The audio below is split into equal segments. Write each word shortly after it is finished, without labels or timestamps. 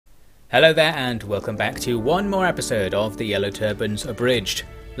Hello there and welcome back to one more episode of the Yellow Turbans Abridged.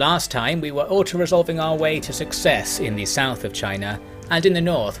 Last time we were auto-resolving our way to success in the south of China, and in the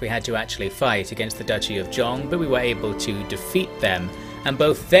north we had to actually fight against the Duchy of Gong, but we were able to defeat them, and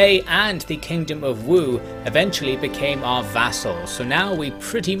both they and the Kingdom of Wu eventually became our vassals. So now we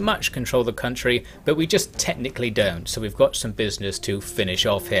pretty much control the country, but we just technically don't, so we've got some business to finish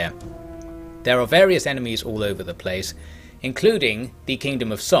off here. There are various enemies all over the place, including the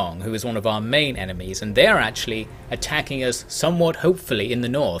Kingdom of Song, who is one of our main enemies, and they are actually attacking us somewhat hopefully in the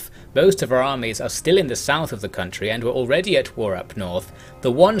north. Most of our armies are still in the south of the country and we're already at war up north.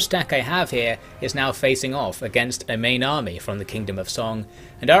 The one stack I have here is now facing off against a main army from the Kingdom of Song,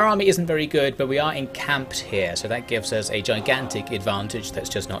 and our army isn't very good, but we are encamped here, so that gives us a gigantic advantage that's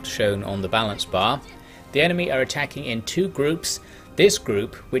just not shown on the balance bar. The enemy are attacking in two groups. This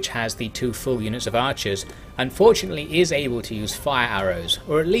group, which has the two full units of archers, unfortunately is able to use fire arrows,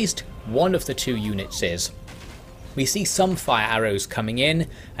 or at least one of the two units is. We see some fire arrows coming in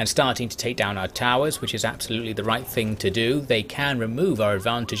and starting to take down our towers, which is absolutely the right thing to do. They can remove our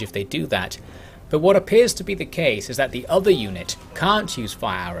advantage if they do that. But what appears to be the case is that the other unit can't use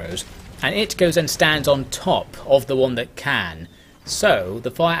fire arrows, and it goes and stands on top of the one that can. So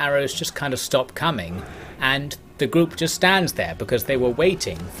the fire arrows just kind of stop coming, and the group just stands there because they were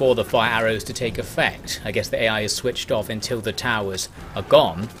waiting for the fire arrows to take effect. I guess the AI is switched off until the towers are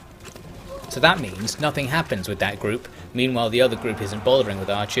gone. So that means nothing happens with that group. Meanwhile, the other group isn't bothering with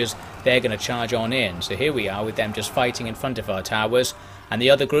archers. They're going to charge on in. So here we are with them just fighting in front of our towers, and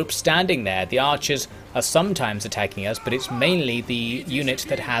the other group standing there. The archers are sometimes attacking us, but it's mainly the unit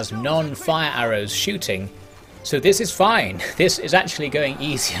that has non-fire arrows shooting. So this is fine. This is actually going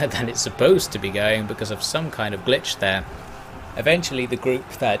easier than it's supposed to be going because of some kind of glitch there. Eventually the group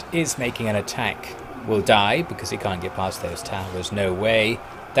that is making an attack will die because it can't get past those towers, no way.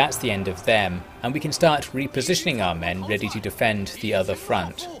 That's the end of them, and we can start repositioning our men ready to defend the other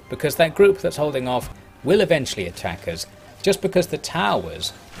front, because that group that's holding off will eventually attack us, just because the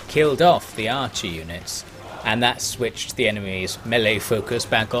towers killed off the archer units, and that switched the enemy's melee focus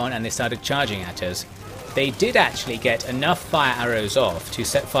back on and they started charging at us. They did actually get enough fire arrows off to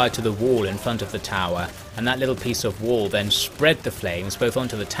set fire to the wall in front of the tower, and that little piece of wall then spread the flames both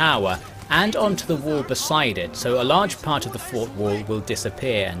onto the tower and onto the wall beside it, so a large part of the fort wall will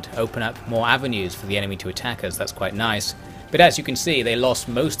disappear and open up more avenues for the enemy to attack us. That's quite nice. But as you can see, they lost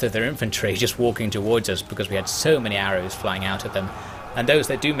most of their infantry just walking towards us because we had so many arrows flying out at them, and those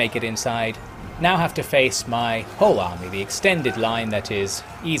that do make it inside now have to face my whole army, the extended line that is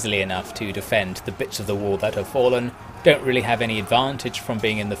easily enough to defend the bits of the wall that have fallen. Don't really have any advantage from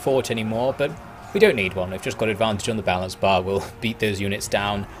being in the fort anymore, but we don't need one. We've just got advantage on the balance bar. We'll beat those units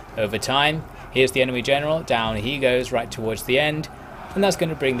down over time. Here's the enemy general. Down he goes right towards the end, and that's going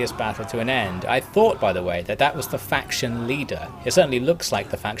to bring this battle to an end. I thought, by the way, that that was the faction leader. It certainly looks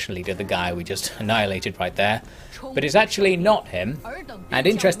like the faction leader, the guy we just annihilated right there, but it's actually not him. And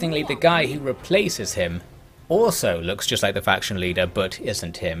interestingly, the guy who replaces him also looks just like the faction leader, but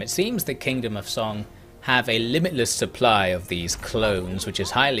isn't him. It seems the Kingdom of Song have a limitless supply of these clones, which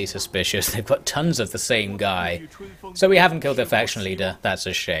is highly suspicious. They've got tons of the same guy. So we haven't killed their faction leader. That's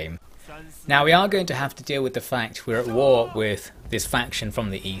a shame. Now we are going to have to deal with the fact we're at war with this faction from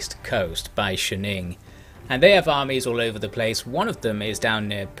the east coast, Bai Shining, and they have armies all over the place. One of them is down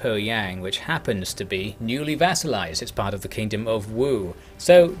near Poyang, which happens to be newly vassalized. It's part of the Kingdom of Wu,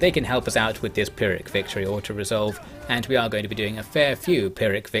 so they can help us out with this Pyrrhic Victory auto-resolve, and we are going to be doing a fair few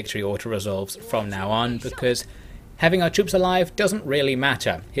Pyrrhic Victory auto-resolves from now on, because having our troops alive doesn't really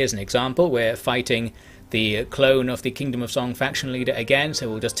matter. Here's an example. We're fighting the clone of the Kingdom of Song faction leader again, so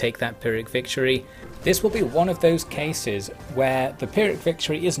we'll just take that Pyrrhic Victory. This will be one of those cases where the Pyrrhic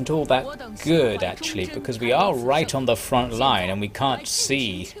Victory isn't all that good actually, because we are right on the front line and we can't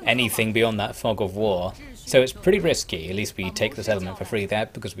see anything beyond that fog of war. So it's pretty risky. At least we take the settlement for free there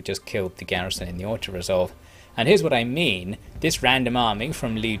because we just killed the garrison in the auto-resolve. And here's what I mean. This random army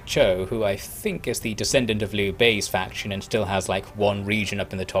from Liu Cho, who I think is the descendant of Liu Bei's faction and still has like one region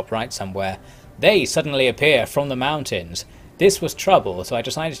up in the top right somewhere, they suddenly appear from the mountains. This was trouble, so I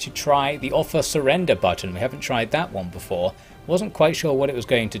decided to try the offer surrender button. We haven't tried that one before. Wasn't quite sure what it was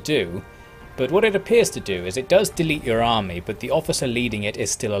going to do, but what it appears to do is it does delete your army, but the officer leading it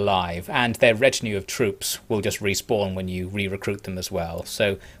is still alive, and their retinue of troops will just respawn when you re-recruit them as well.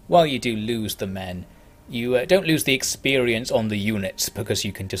 So while you do lose the men, you don't lose the experience on the units because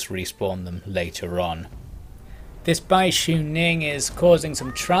you can just respawn them later on. This Bai Shining is causing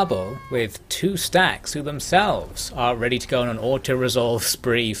some trouble with two stacks who themselves are ready to go on an auto-resolve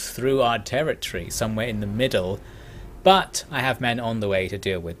spree through our territory somewhere in the middle. but I have men on the way to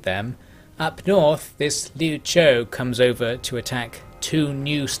deal with them. Up north, this Liu Cho comes over to attack 2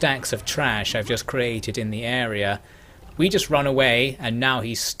 new stacks of trash I've just created in the area. We just run away, and now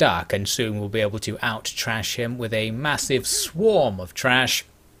he's stuck, and soon we'll be able to out-trash him with a massive swarm of trash.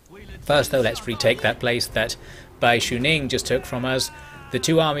 First though, let's retake that place that Bai Shuning just took from us. The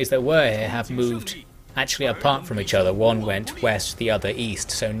 2 armies that were here have moved actually apart from each other. One went west, the other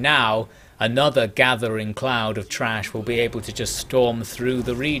east. So now another gathering cloud of trash will be able to just storm through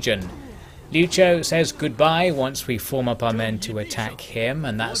the region. Liu Cho says goodbye once we form up our men to attack him,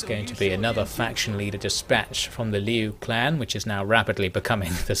 and that's going to be another faction leader dispatched from the Liu clan, which is now rapidly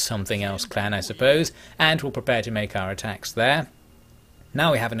becoming the something else clan, I suppose, and we'll prepare to make our attacks there.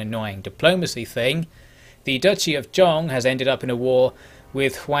 Now we have an annoying diplomacy thing. The Duchy of Gong has ended up in a war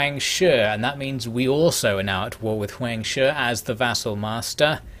with Huang Shi, and that means we also are now at war with Huang Shi as the vassal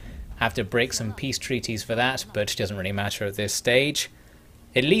master. Have to break some peace treaties for that, but it doesn't really matter at this stage.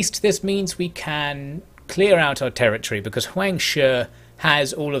 At least this means we can clear out our territory, because Huang Shi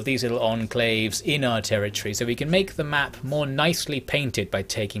has all of these little enclaves in our territory, so we can make the map more nicely painted by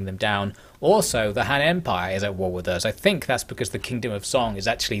taking them down. Also, the Han Empire is at war with us. I think that's because the Kingdom of Song is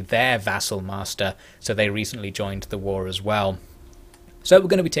actually their vassal master, so they recently joined the war as well. So we're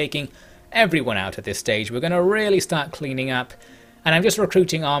going to be taking everyone out at this stage. We're going to really start cleaning up. And I'm just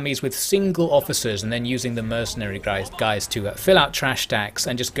recruiting armies with single officers and then using the mercenary guys to fill out trash stacks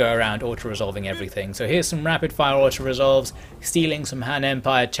and just go around auto-resolving everything. So here's some rapid-fire auto-resolves, stealing some Han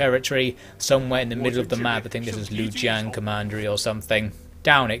Empire territory somewhere in the middle of the map. I think this is Lujiang Commandery or something.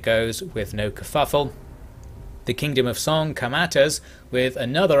 Down it goes with no kerfuffle. The Kingdom of Song come at us with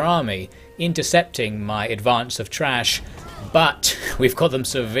another army, intercepting my advance of trash, but we've got them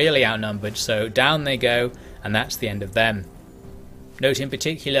severely outnumbered, so down they go, and that's the end of them. Note in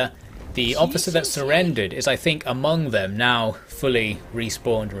particular, the officer that surrendered is, I think, among them, now fully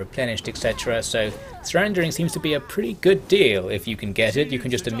respawned and replenished, etc. So surrendering seems to be a pretty good deal if you can get it. You can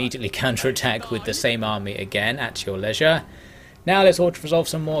just immediately counterattack with the same army again at your leisure. Now let's auto-resolve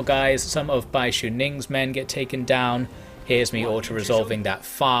some more guys. Some of Bai Shuning's men get taken down. Here's me auto-resolving that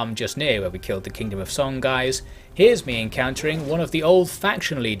farm just near where we killed the Kingdom of Song guys. Here's me encountering one of the old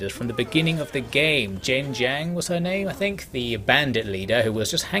faction leaders from the beginning of the game. Jin Jiang was her name, I think, the bandit leader who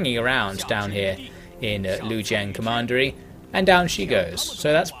was just hanging around down here in Lujiang Commandery, and down she goes.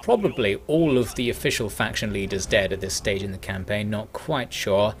 So that's probably all of the official faction leaders dead at this stage in the campaign, not quite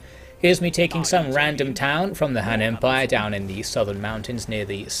sure. Here's me taking some random town from the Han Empire down in the southern mountains near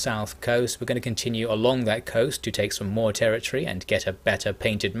the south coast. We're going to continue along that coast to take some more territory and get a better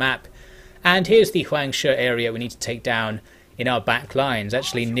painted map. And here's the Huangshi area we need to take down in our back lines,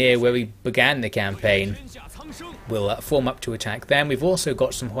 actually near where we began the campaign. We'll form up to attack them. We've also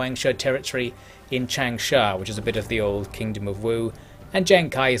got some Huangshi territory in Changsha, which is a bit of the old Kingdom of Wu. And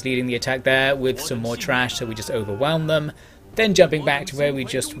Zheng Kai is leading the attack there with some more trash, so we just overwhelm them. Then jumping back to where we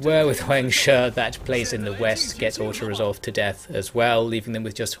just were with Huangshi, that place in the west gets auto-resolved to death as well, leaving them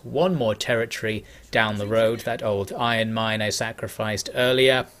with just one more territory down the road, that old iron mine I sacrificed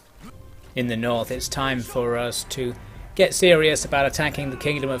earlier. In the north, it's time for us to get serious about attacking the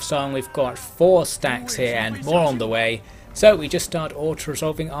Kingdom of Song. We've got 4 stacks here and more on the way, so we just start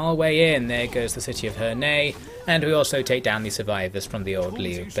auto-resolving our way in. There goes the city of Hernay, and we also take down the survivors from the old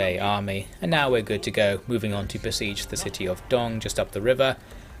Liu Bei army. And now we're good to go, moving on to besiege the city of Dong just up the river.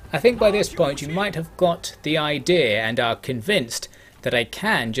 I think by this point you might have got the idea and are convinced that I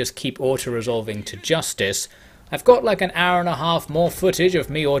can just keep auto-resolving to justice. I've got like an hour and a half more footage of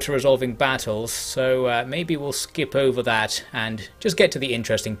me auto-resolving battles, so maybe we'll skip over that and just get to the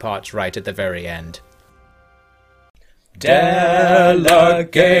interesting parts right at the very end.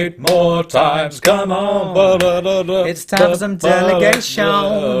 Delegate more times, come on. It's time for some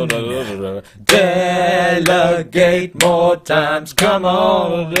delegation. Delegate more times, come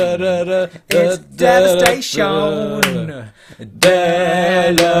on. It's devastation.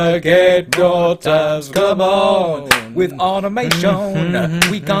 Delegate more times, come on. With automation,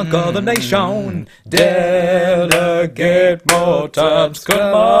 we conquer the nation. Delegate more times,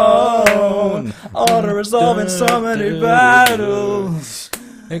 come on. Auto-resolving so many battles,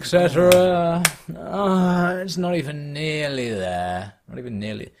 etc. It's not even nearly there. Not even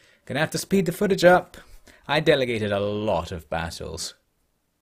nearly. Gonna have to speed the footage up. I delegated a lot of battles.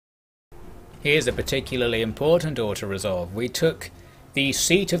 Here's a particularly important auto-resolve. We took the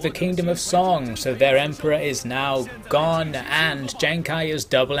seat of the Kingdom of Song, so their emperor is now gone, and Zheng Kai is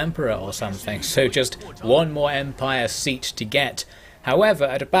double emperor or something, so just one more empire seat to get. However,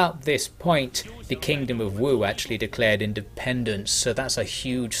 at about this point, the Kingdom of Wu actually declared independence, so that's a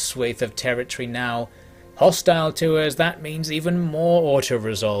huge swathe of territory now hostile to us, that means even more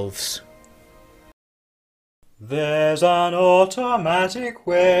auto-resolves. There's an automatic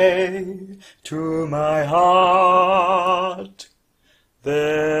way to my heart.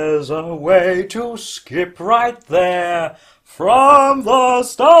 There's a way to skip right there from the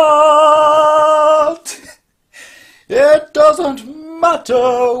start. It doesn't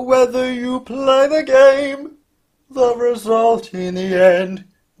matter whether you play the game. The result in the end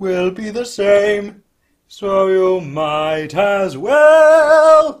will be the same. So you might as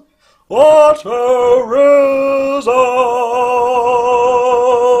well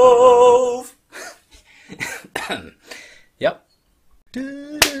auto-resolve. Yep.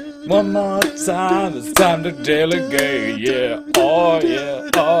 One more time, it's time to delegate, yeah. Oh yeah,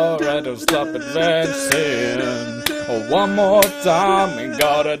 alright, don't stop advancing. Oh, one more time, we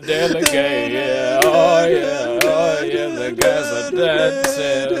gotta delegate, yeah. Oh yeah, the guys are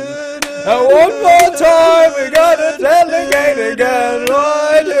dancing. And one more time, we gotta delegate again.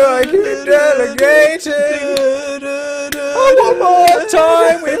 Why do I keep delegating? Oh, one more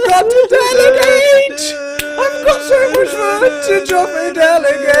time, we've got to delegate. I've got so much footage of me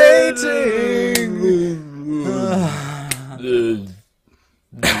delegating.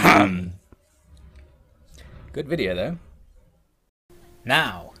 Good video though.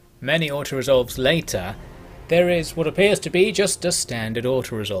 Now, many auto-resolves later, there is what appears to be just a standard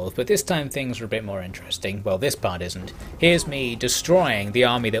auto-resolve, but this time things are a bit more interesting. Well, this part isn't. Here's me destroying the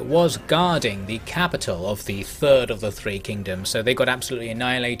army that was guarding the capital of the third of the three kingdoms. So they got absolutely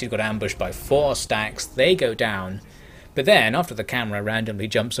annihilated, got ambushed by 4 stacks, they go down. But then, after the camera randomly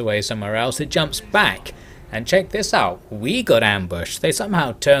jumps away somewhere else, it jumps back. And check this out, we got ambushed. They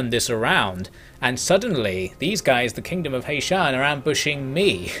somehow turned this around. And suddenly, these guys, the Kingdom of Heishan, are ambushing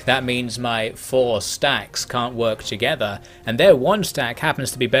me. That means my 4 stacks can't work together, and their 1 stack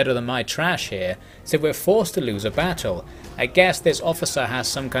happens to be better than my trash here, so we're forced to lose a battle. I guess this officer has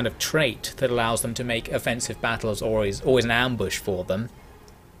some kind of trait that allows them to make offensive battles always an ambush for them.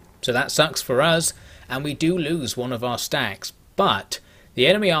 So that sucks for us, and we do lose one of our stacks, but the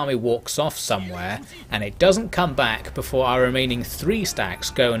enemy army walks off somewhere, and it doesn't come back before our remaining 3 stacks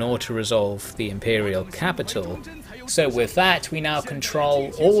go and auto-resolve the Imperial capital. So with that, we now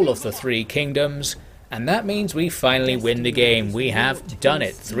control all of the 3 kingdoms, and that means we finally win the game. We have done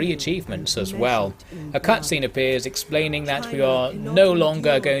it. 3 achievements as well. A cutscene appears explaining that we are no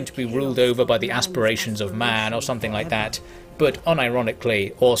longer going to be ruled over by the aspirations of man or something like that. But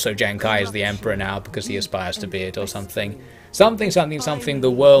unironically, also Jiang Kai is the emperor now because he aspires to be it or something. Something,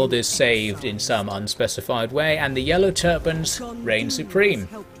 the world is saved in some unspecified way, and the Yellow Turbans reign supreme.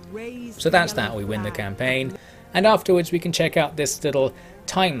 So that's that, we win the campaign, and afterwards we can check out this little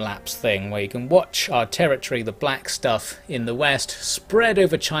time-lapse thing where you can watch our territory, the black stuff in the west, spread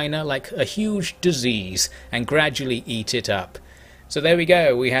over China like a huge disease and gradually eat it up. So there we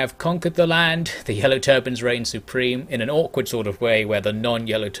go, we have conquered the land, the Yellow Turbans reign supreme in an awkward sort of way where the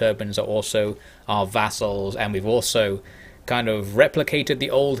non-Yellow Turbans are also our vassals, and we've also kind of replicated the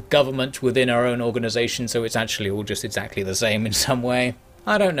old government within our own organisation, so it's actually all just exactly the same in some way.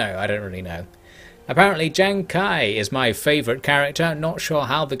 I don't know, I don't really know. Apparently Jiang Kai is my favourite character. Not sure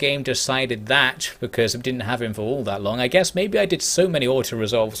how the game decided that, because I didn't have him for all that long. I guess maybe I did so many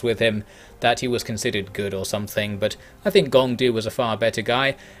auto-resolves with him that he was considered good or something, but I think Gong was a far better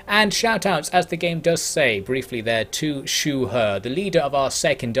guy. And shoutouts, as the game does say briefly there, to Shu He, the leader of our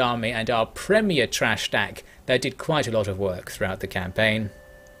second army and our premier trash stack that did quite a lot of work throughout the campaign.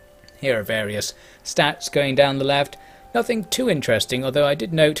 Here are various stats going down the left. Nothing too interesting, although I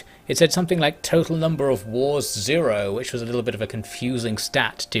did note it said something like total number of wars 0, which was a little bit of a confusing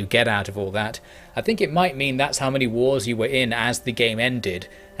stat to get out of all that. I think it might mean that's how many wars you were in as the game ended,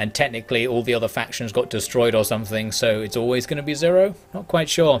 and technically all the other factions got destroyed or something, so it's always going to be 0? Not quite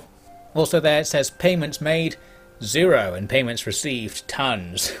sure. Also there it says payments made 0 and payments received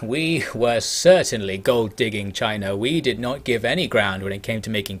tons. We were certainly gold digging China. We did not give any ground when it came to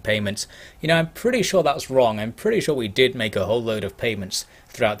making payments. You know, I'm pretty sure that's wrong. I'm pretty sure we did make a whole load of payments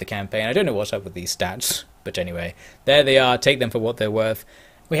throughout the campaign. I don't know what's up with these stats, but anyway, there they are. Take them for what they're worth.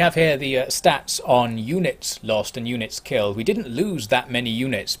 We have here the stats on units lost and units killed. We didn't lose that many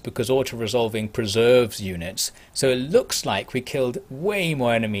units because auto-resolving preserves units. So it looks like we killed way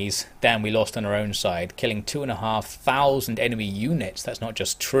more enemies than we lost on our own side, killing 2,500 enemy units. That's not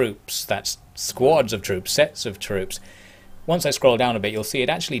just troops, that's squads of troops, sets of troops. Once I scroll down a bit, you'll see it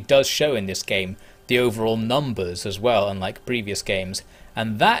actually does show in this game the overall numbers as well, unlike previous games.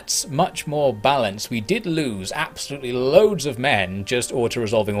 And that's much more balanced. We did lose absolutely loads of men just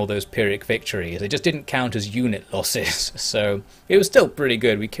auto-resolving all those Pyrrhic victories. They just didn't count as unit losses, so it was still pretty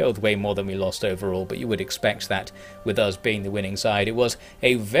good. We killed way more than we lost overall, but you would expect that with us being the winning side. It was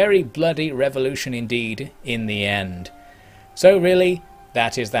a very bloody revolution indeed in the end. So really,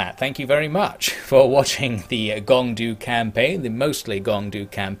 that is that. Thank you very much for watching the Gong campaign, the mostly Gong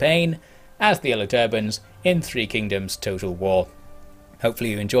campaign, as the Yellow Turbans in Three Kingdoms Total War.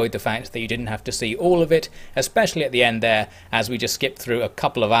 Hopefully you enjoyed the fact that you didn't have to see all of it, especially at the end there, as we just skipped through a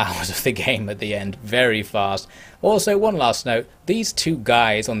couple of hours of the game at the end very fast. Also, one last note, these two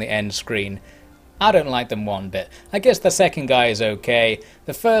guys on the end screen, I don't like them one bit. I guess the second guy is okay.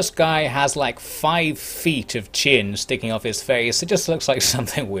 The first guy has like 5 feet of chin sticking off his face. It just looks like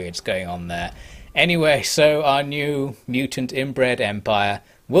something weird's going on there. Anyway, so our new mutant inbred empire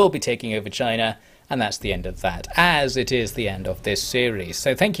will be taking over China, and that's the end of that, as it is the end of this series.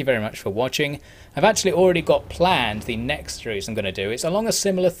 So thank you very much for watching. I've actually already got planned the next series I'm going to do. It's along a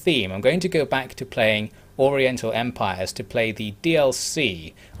similar theme. I'm going to go back to playing Oriental Empires to play the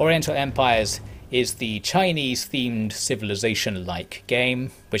DLC. Oriental Empires is the Chinese-themed civilization-like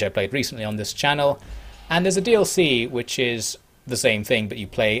game, which I played recently on this channel. And there's a DLC which is the same thing, but you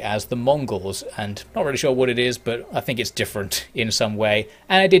play as the Mongols, and not really sure what it is, but I think it's different in some way,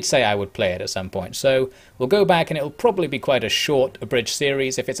 and I did say I would play it at some point, so we'll go back and it'll probably be quite a short abridged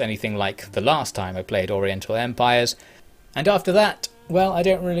series if it's anything like the last time I played Oriental Empires, and after that, well, I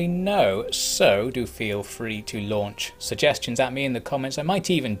don't really know, so do feel free to launch suggestions at me in the comments. I might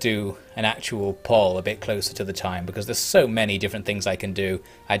even do an actual poll a bit closer to the time, because there's so many different things I can do.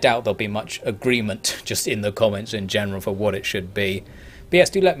 I doubt there'll be much agreement just in the comments in general for what it should be. But yes,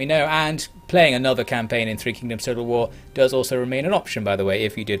 do let me know, and playing another campaign in Three Kingdoms Total War does also remain an option, by the way,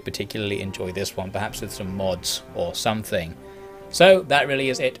 if you did particularly enjoy this one, perhaps with some mods or something. So that really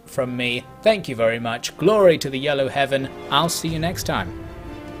is it from me. Thank you very much. Glory to the Yellow Heaven. I'll see you next time.